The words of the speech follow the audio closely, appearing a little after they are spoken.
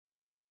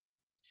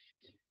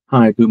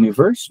Hi,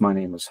 Boomiverse. My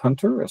name is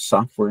Hunter, a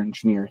software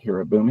engineer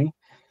here at Boomi.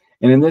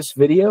 And in this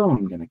video,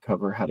 I'm going to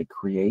cover how to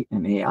create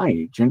an AI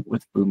agent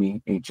with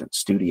Boomi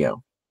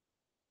Agentstudio.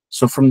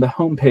 So from the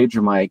home page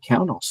of my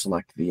account, I'll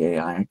select the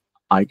AI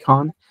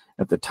icon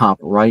at the top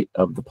right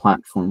of the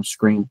platform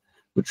screen,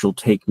 which will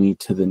take me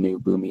to the new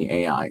Boomi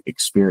AI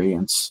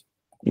experience,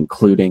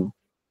 including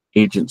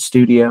Agent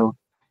Studio,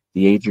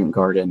 the Agent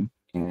Garden,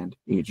 and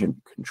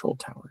Agent Control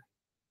Tower.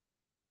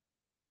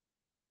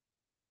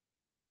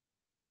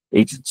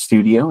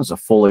 Agentstudio is a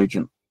full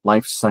agent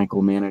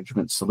lifecycle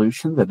management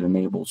solution that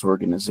enables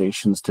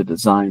organizations to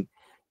design,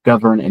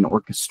 govern, and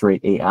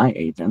orchestrate AI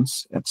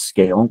agents at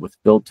scale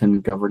with built-in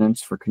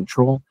governance for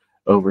control,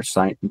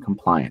 oversight, and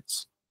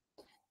compliance.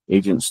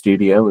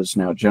 Agentstudio is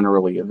now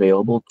generally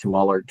available to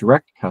all our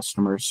direct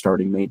customers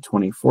starting May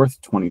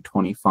 24th,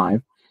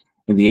 2025,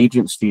 and the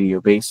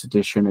Agentstudio Base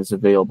Edition is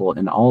available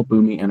in all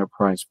Boomi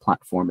Enterprise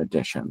Platform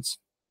editions.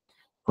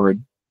 For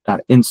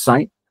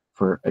insight,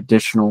 for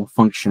additional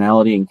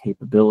functionality and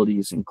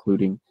capabilities,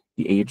 including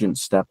the agent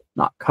step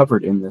not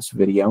covered in this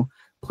video,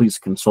 please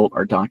consult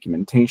our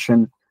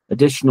documentation,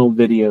 additional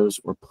videos,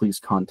 or please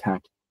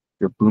contact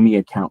your Boomi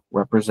account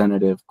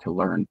representative to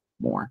learn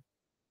more.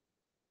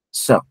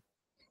 So,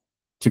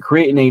 to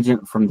create an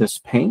agent from this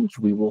page,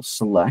 we will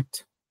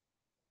select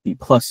the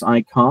plus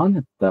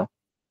icon at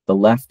the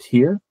left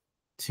here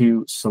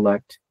to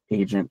select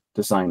Agent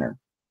Designer.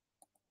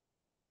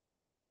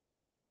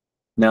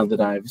 Now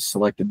that I've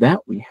selected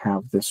that, we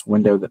have this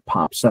window that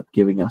pops up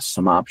giving us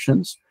some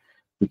options.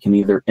 We can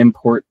either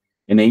import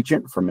an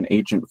agent from an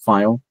agent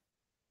file,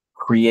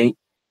 create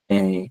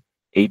an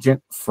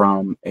agent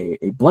from a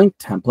blank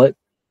template,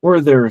 or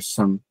there are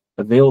some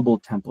available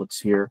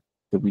templates here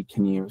that we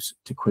can use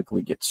to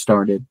quickly get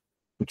started,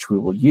 which we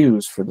will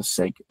use for the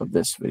sake of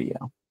this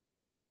video.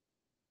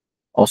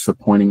 Also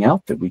pointing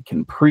out that we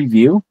can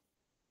preview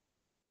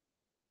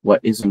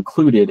what is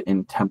included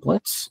in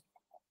templates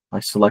by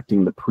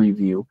selecting the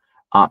preview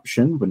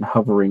option when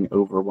hovering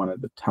over one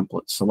of the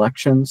template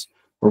selections,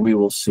 where we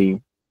will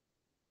see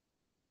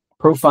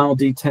profile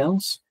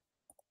details,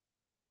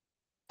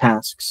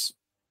 tasks,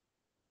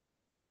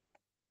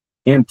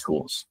 and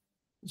tools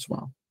as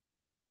well.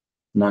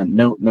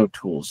 No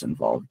tools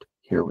involved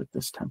here with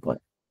this template,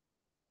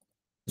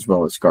 as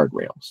well as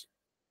guardrails.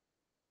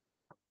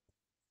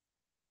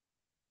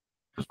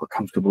 Because we're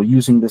comfortable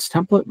using this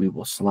template, we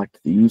will select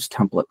the Use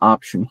Template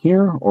option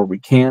here, or we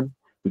can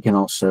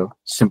also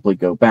simply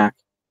go back,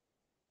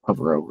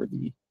 hover over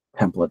the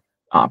template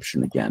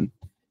option again,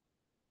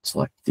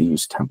 select the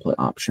Use Template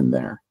option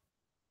there.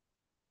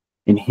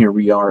 And here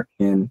we are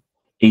in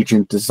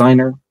Agent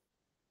Designer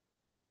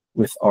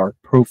with our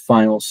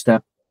profile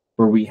step,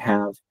 where we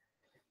have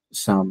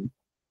some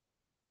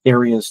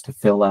areas to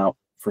fill out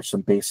for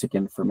some basic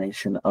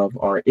information of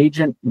our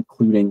agent,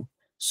 including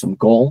some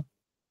goal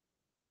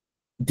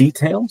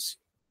details,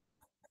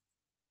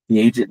 the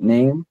agent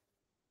name,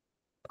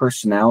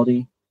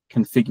 personality,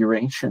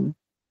 configuration,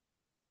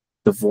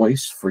 the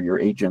voice for your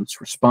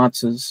agent's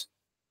responses,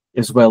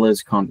 as well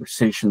as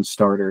conversation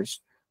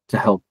starters to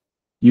help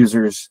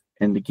users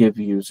and to give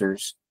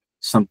users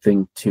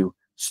something to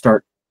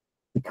start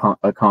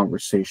a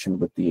conversation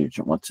with the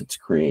agent once it's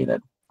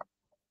created.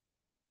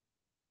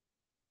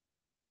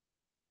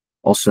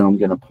 Also, I'm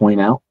going to point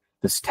out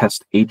this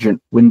test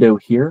agent window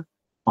here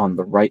on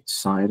the right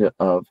side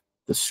of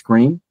the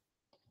screen.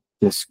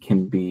 This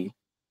can be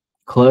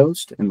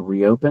closed and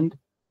reopened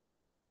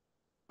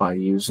by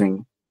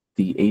using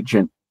the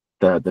agent,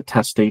 the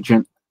test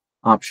agent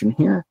option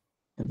here,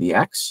 and the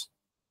X.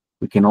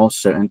 We can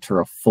also enter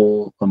a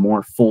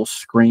more full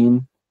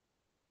screen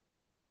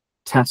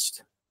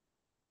test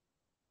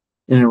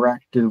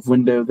interactive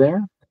window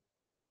there.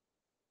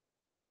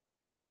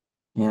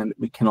 And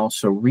we can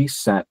also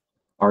reset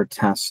our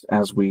test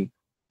as we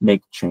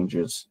make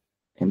changes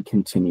and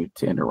continue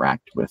to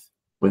interact with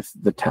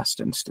the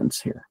test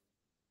instance here.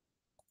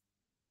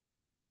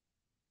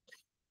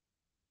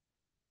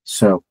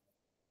 So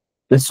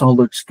this all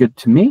looks good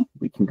to me.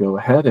 We can go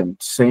ahead and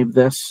save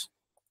this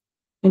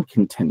and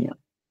continue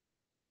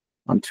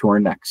on to our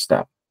next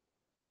step.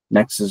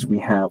 Next is we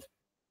have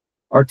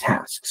our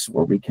tasks,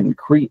 where we can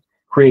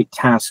create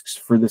tasks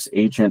for this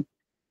agent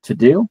to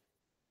do.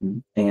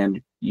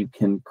 And you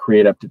can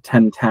create up to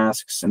 10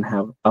 tasks and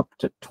have up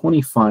to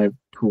 25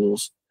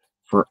 tools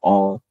for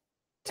all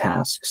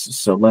tasks.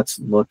 So let's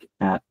look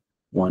at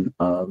one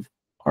of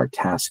our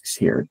tasks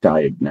here,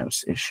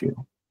 diagnose issue.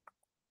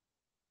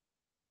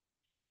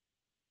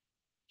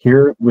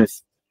 Here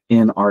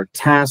within our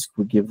task,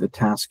 we give the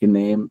task a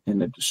name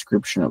and a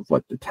description of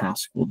what the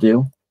task will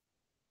do.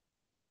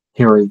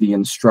 Here are the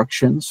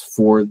instructions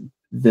for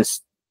this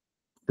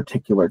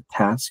particular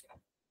task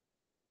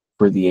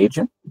for the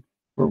agent,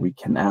 where we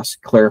can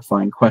ask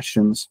clarifying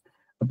questions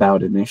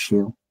about an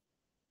issue,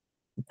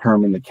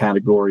 determine the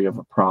category of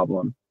a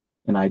problem,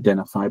 and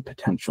identify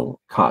potential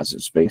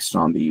causes based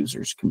on the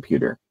user's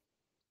computer.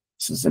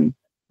 This is an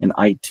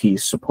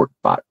IT support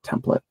bot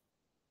template.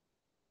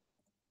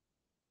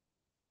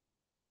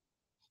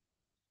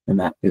 And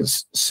that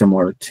is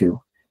similar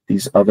to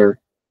these other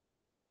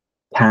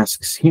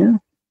tasks here,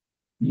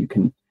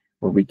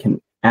 where we can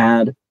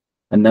add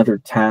another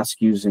task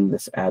using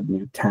this add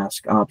new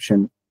task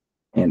option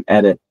and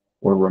edit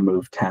or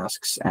remove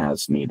tasks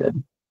as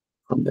needed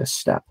from this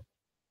step.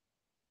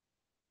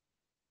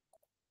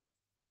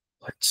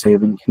 Let's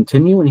save and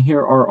continue. And here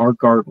are our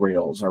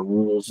guardrails, our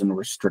rules and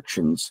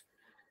restrictions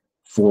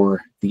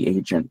for the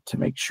agent to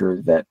make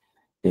sure that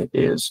it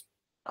is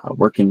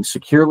working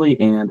securely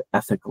and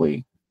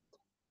ethically,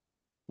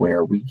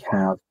 where we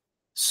have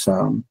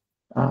some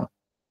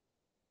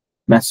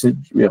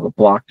we have a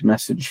blocked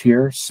message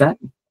here set,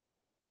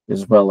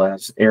 as well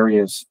as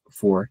areas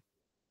for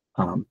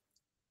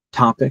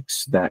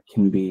topics that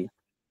can be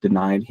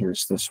denied.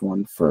 Here's this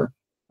one for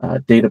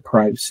data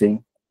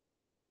privacy,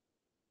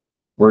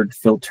 word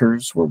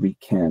filters, where we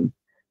can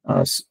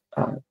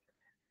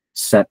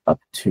set up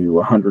to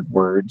 100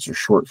 words or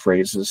short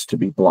phrases to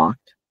be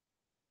blocked,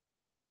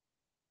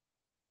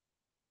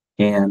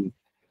 and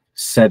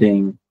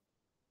setting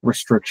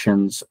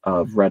restrictions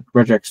of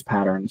regex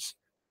patterns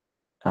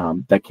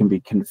that can be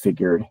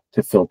configured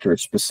to filter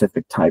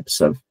specific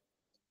types of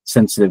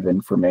sensitive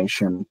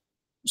information,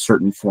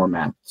 certain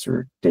formats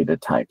or data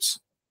types.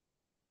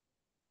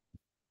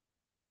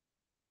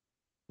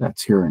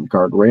 That's here in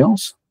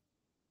guardrails.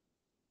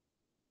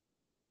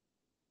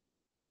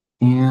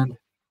 And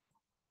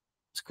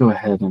let's go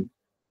ahead and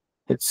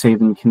hit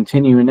save and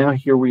continue. And now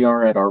here we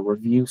are at our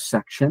review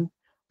section,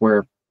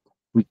 where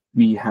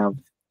we have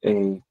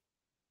a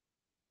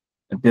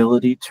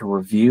ability to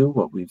review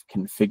what we've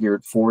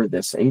configured for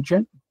this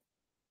agent.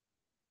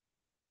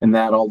 And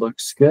that all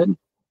looks good.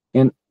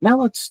 And now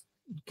let's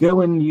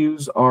go and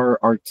use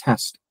our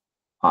test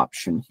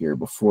option here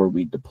before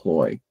we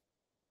deploy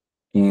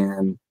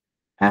and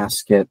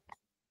ask it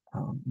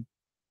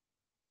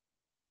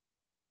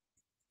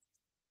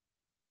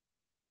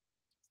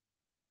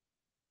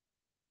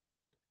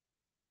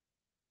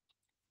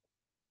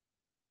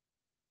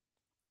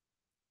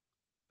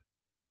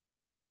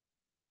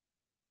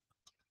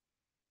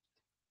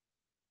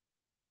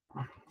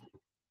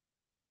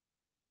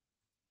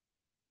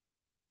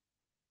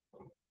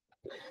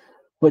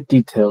what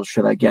details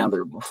should I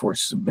gather before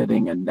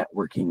submitting a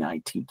networking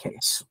IT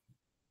case?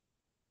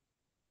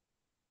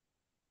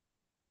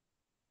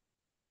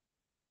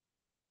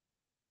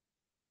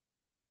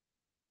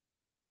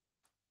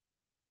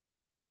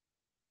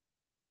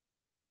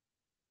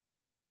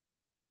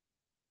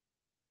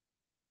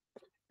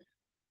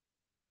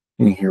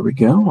 And here we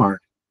go,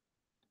 our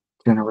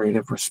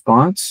generative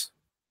response,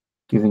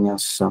 giving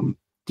us some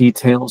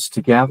details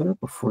to gather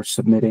before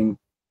submitting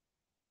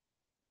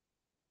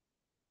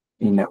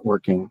a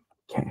networking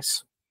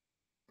case.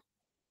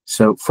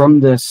 So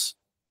from this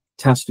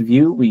test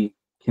view, we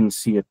can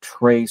see a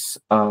trace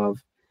of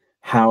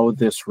how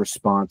this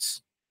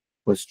response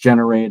was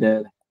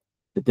generated,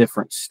 the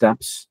different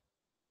steps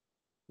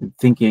in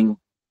thinking,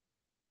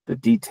 the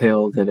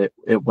detail that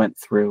it went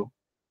through,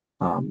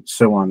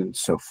 so on and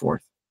so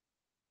forth.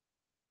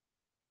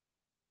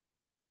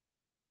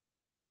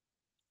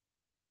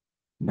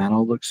 And that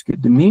all looks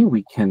good to me.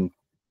 We can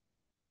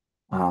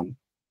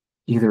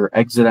either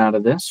exit out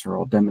of this, or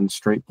I'll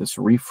demonstrate this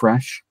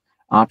refresh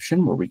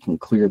option where we can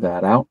clear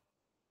that out.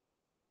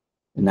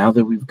 And now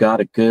that we've got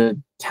a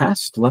good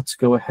test, let's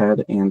go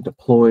ahead and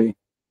deploy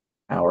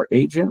our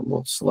agent.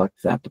 We'll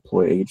select that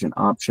deploy agent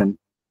option,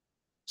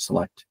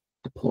 select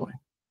deploy.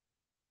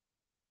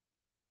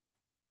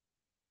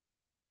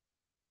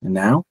 And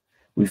now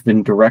we've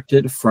been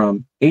directed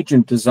from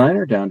Agent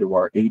Designer down to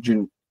our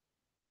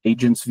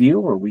agents view,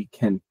 where we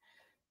can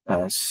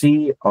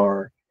see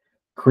our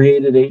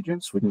created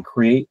agents. We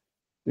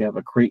have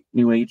a create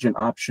new agent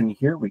option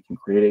here. We can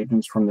create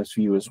agents from this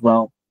view as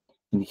well.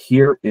 And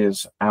here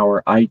is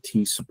our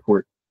IT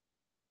support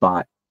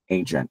bot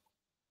agent.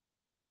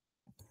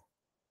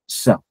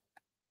 So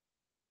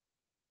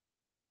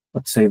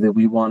let's say that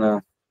we want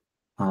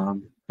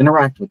to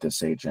interact with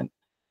this agent.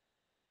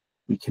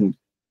 We can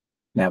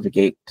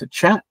navigate to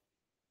chat,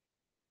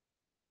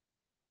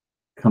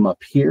 come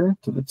up here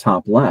to the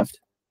top left,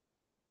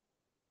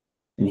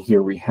 and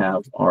here we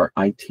have our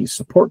IT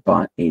support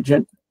bot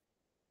agent.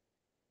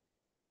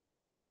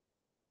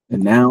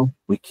 And now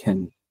we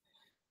can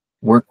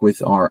work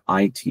with our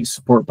IT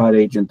support bot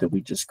agent that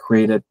we just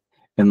created,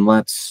 and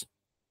let's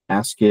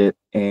ask it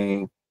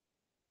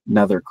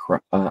another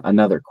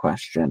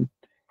question.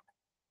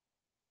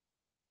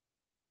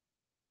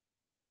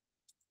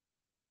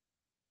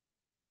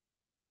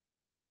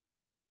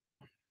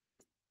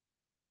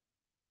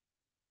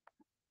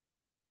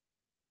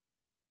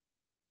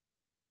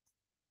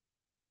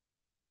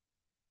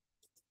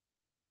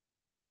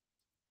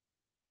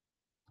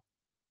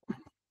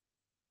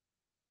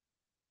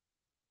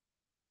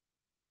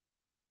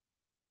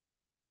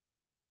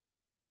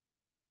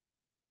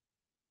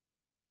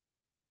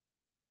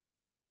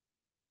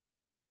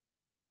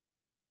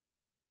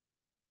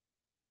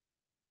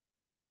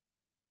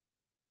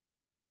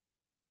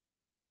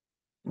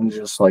 And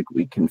just like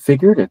we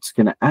configured, it's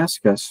going to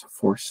ask us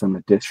for some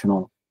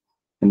additional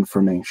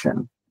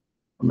information,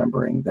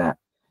 remembering that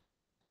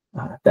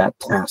that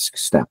task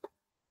step.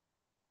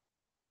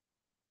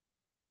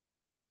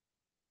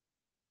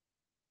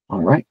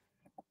 All right.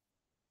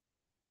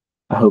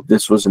 I hope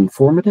this was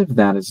informative.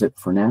 That is it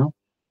for now.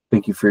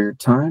 Thank you for your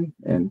time,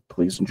 and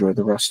please enjoy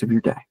the rest of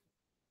your day.